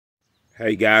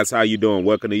Hey guys, how you doing?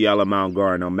 Welcome to Yellow Mountain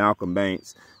Garden. I'm Malcolm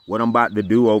Banks. What I'm about to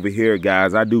do over here,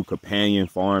 guys, I do companion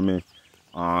farming.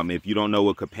 If you don't know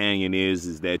what companion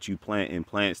is that you plant in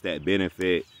plants that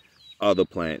benefit other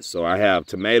plants. So I have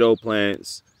tomato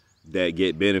plants that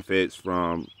get benefits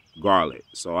from garlic.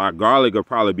 So our garlic will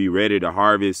probably be ready to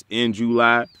harvest in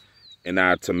July, and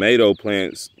our tomato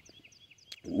plants,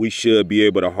 we should be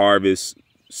able to harvest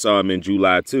some in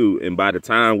July too. And by the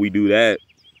time we do that,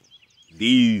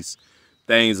 these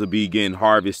things will be getting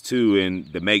harvested too,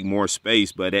 and to make more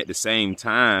space. But at the same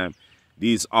time,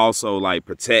 these also like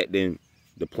protecting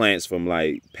the plants from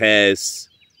like pests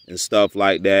and stuff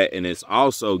like that. And it's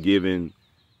also giving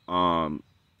the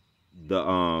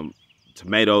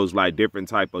tomatoes like different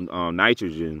type of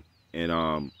nitrogen, and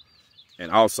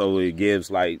also it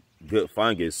gives like good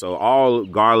fungus. So all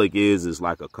garlic is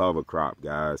like a cover crop,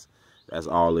 guys. That's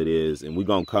all it is. And we're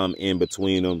gonna come in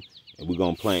between them, and we're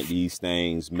gonna plant these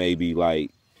things maybe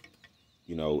like,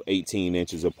 18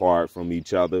 inches apart from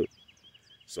each other.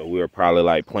 So we'll probably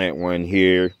like plant one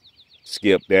here,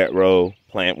 skip that row,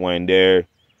 plant one there,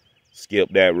 skip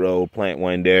that row, plant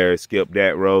one there, skip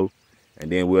that row.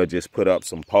 And then we'll just put up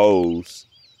some poles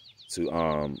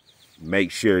to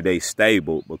make sure they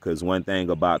stable, because one thing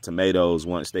about tomatoes,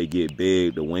 once they get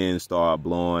big, the winds start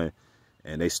blowing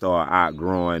and they start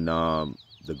outgrowing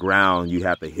the ground. You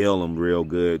have to heal them real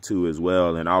good too as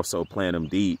well, and also plant them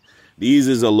deep. These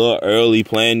is a little early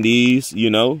planting these,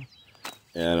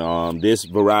 and this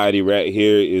variety right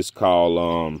here is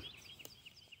called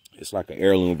it's like an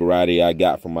heirloom variety I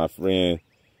got from my friend.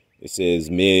 It says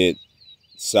mid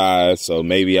size, so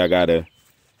maybe I gotta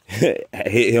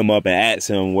hit him up and ask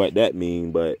him what that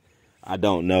mean, but I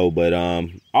don't know. But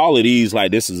all of these,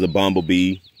 like this is a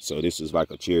bumblebee, so this is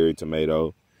like a cherry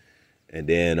tomato. And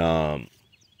then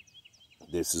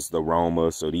this is the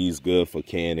Roma, so these good for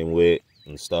canning with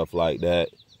and stuff like that.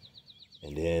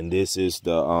 And then this is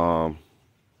the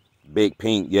big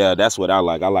pink. Yeah, that's what I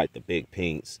like. I like the big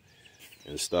pinks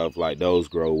and stuff, like those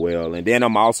grow well. And then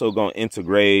I'm also gonna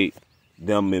integrate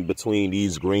them in between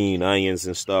these green onions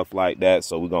and stuff like that.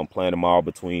 So we're gonna plant them all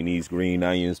between these green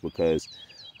onions, because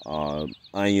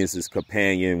onions is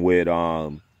companion with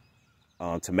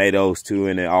tomatoes too,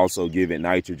 and it also give it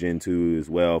nitrogen too as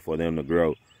well for them to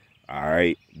grow. All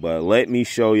right, but let me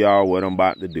show y'all what I'm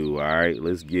about to do. All right,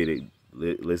 let's get it.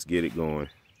 Let's get it going.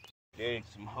 Dig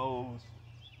some holes,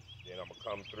 then I'm gonna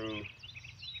come through, and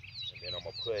then I'm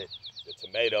gonna put the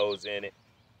tomatoes in it.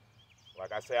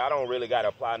 Like I say, I don't really gotta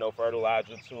apply no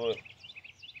fertilizer to it,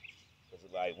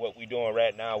 because like what we doing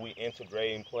right now, we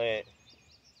integrating plant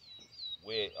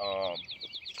with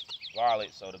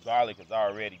garlic, so the garlic is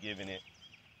already giving it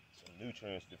some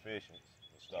nutrients deficiency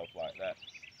and stuff like that.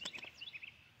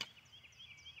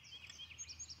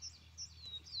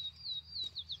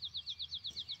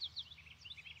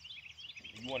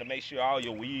 You want to make sure all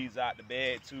your weeds out the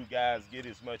bed too, guys. Get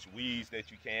as much weeds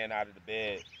that you can out of the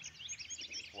bed,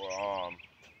 for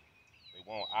they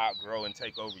won't outgrow and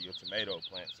take over your tomato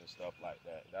plants and stuff like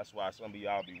that. That's why some of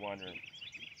y'all be wondering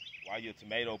why your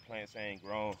tomato plants ain't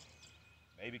grown.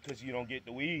 Maybe because you don't get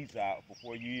the weeds out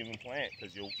before you even plant,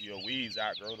 because your weeds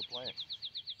outgrow the plant.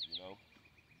 You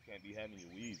can't be having your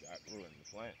weeds outgrowing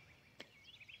the plant.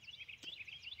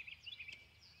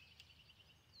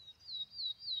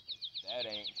 That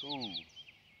ain't cool.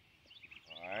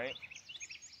 All right.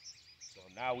 So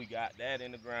now we got that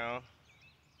in the ground.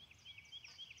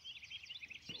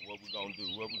 So what we gonna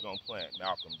do? What we gonna plant?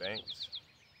 Malcolm Banks.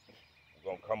 I'm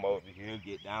gonna come over here,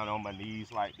 get down on my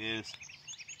knees like this.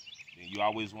 Then you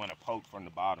always want to poke from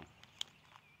the bottom.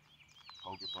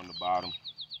 Poke it from the bottom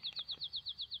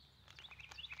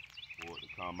for it to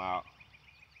come out.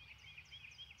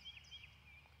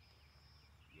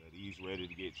 Yeah, these ready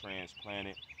to get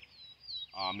transplanted.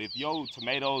 If your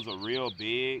tomatoes are real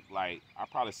big, like I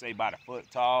probably say about a foot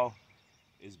tall,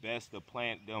 it's best to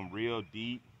plant them real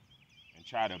deep and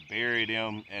try to bury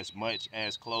them as much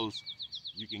as close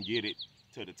you can get it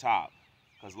to the top.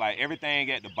 Cause like everything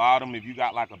at the bottom, if you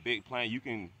got like a big plant, you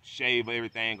can shave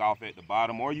everything off at the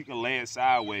bottom, or you can lay it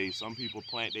sideways. Some people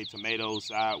plant their tomatoes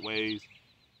sideways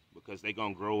because they're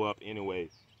gonna grow up anyway.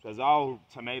 Cause all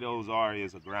tomatoes are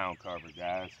is a ground cover,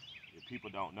 guys. If people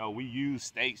don't know, we use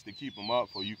stakes to keep them up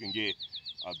so you can get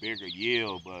a bigger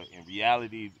yield, but in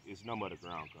reality, it's no but a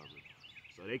ground cover.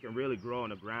 So they can really grow on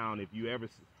the ground. If you ever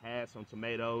had some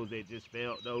tomatoes that just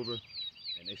fell over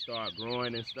and they start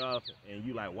growing and stuff, and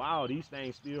you like, wow, these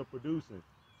things still producing,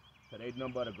 because they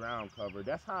nothing but a ground cover.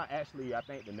 That's how actually I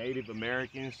think the Native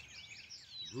Americans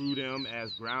grew them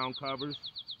as ground covers,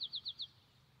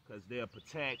 because they'll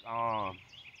protect, I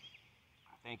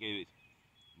think it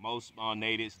most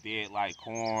natives did like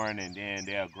corn, and then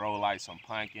they'll grow like some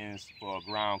pumpkins for a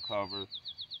ground cover,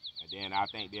 and then I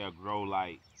think they'll grow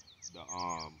like the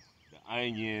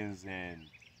onions and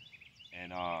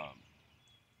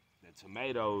the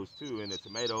tomatoes too, and the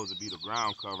tomatoes would be the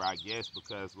ground cover, I guess,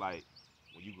 because like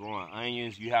when you growing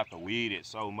onions, you have to weed it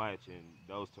so much, and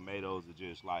those tomatoes are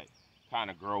just like kind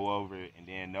of grow over it, and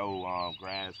then no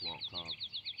grass won't come.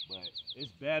 But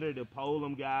it's better to pole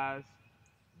them, guys,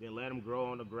 than let them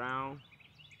grow on the ground.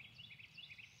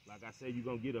 Like I said, you're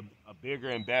gonna get a bigger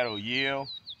and better yield,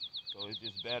 so it's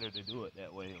just better to do it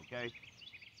that way, okay?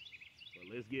 But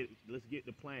let's get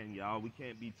the plan, y'all. We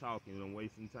can't be talking and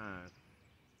wasting time.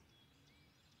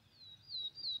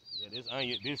 Yeah,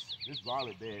 this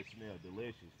garlic bed smells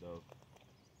delicious though.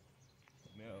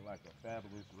 Smells like a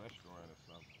fabulous restaurant or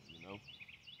something, you know?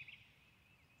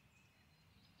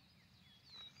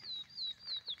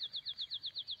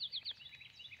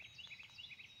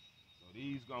 So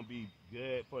these gonna be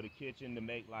good for the kitchen to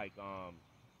make like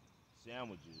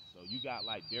sandwiches. So you got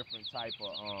like different type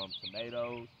of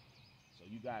tomatoes. So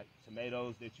you got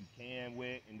tomatoes that you can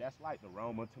with, and that's like the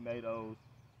Roma tomatoes.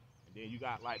 And then you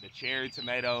got like the cherry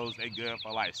tomatoes, they good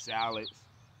for like salads.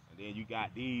 And then you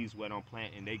got these what I'm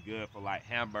planting, they good for like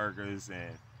hamburgers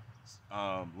and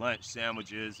lunch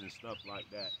sandwiches and stuff like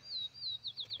that.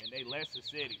 And they less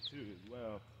acidic too as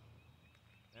well.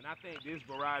 And I think this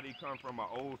variety come from an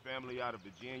old family out of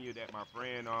Virginia that my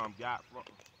friend got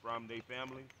from their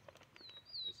family.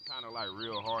 It's kind of like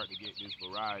real hard to get this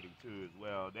variety too as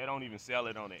well. They don't even sell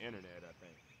it on the internet, I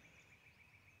think.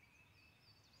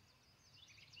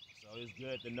 So it's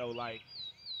good to know like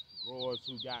growers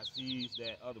who got seeds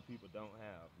that other people don't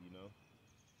have, you know?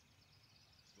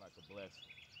 It's like a blessing.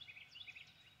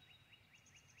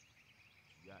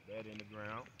 Got that in the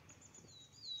ground.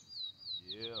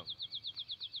 Yeah.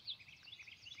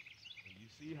 And you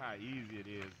see how easy it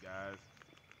is, guys.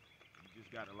 You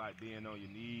just gotta like being on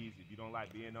your knees. If you don't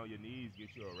like being on your knees,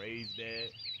 get you a raised bed.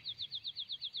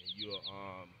 And you'll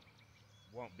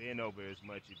won't bend over as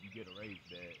much if you get a raised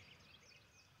bed.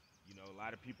 You know, a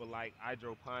lot of people like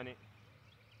hydroponic.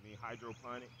 You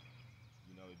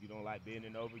know, if you don't like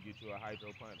bending over, get you a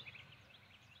hydroponic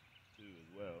too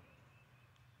as well.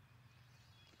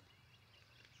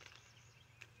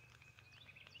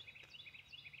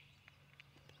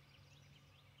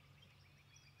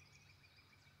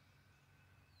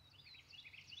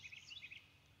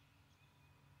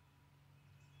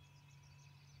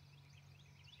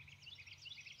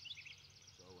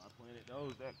 So I planted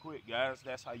those that quick, guys.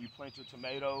 That's how you plant your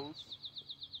tomatoes.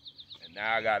 And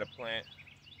now I gotta plant,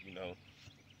 you know,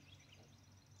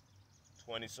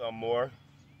 20 some more.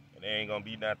 And there ain't gonna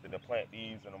be nothing to plant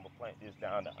these, and I'm gonna plant this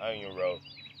down the onion row.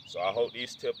 So I hope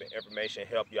these tips and information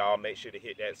help y'all. Make sure to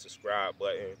hit that subscribe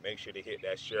button. Make sure to hit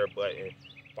that share button.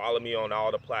 Follow me on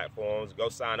all the platforms. Go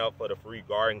sign up for the free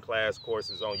garden class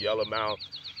courses on Yellowmouth.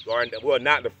 Well,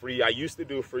 not the free. I used to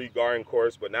do a free garden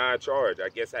course, but now I charge. I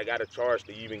guess I got to charge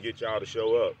to even get y'all to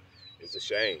show up. It's a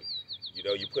shame. You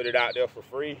know, you put it out there for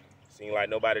free, seem like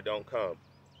nobody don't come.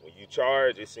 When you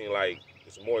charge, it seems like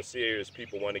it's more serious.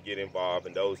 People want to get involved,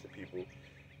 and those are the people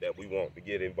that we want to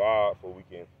get involved so we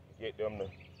can get them to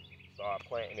start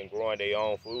planting and growing their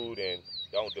own food and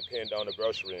don't depend on the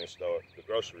grocery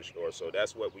store. So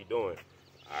that's what we doing.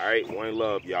 All right, one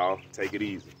love, y'all. Take it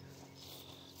easy.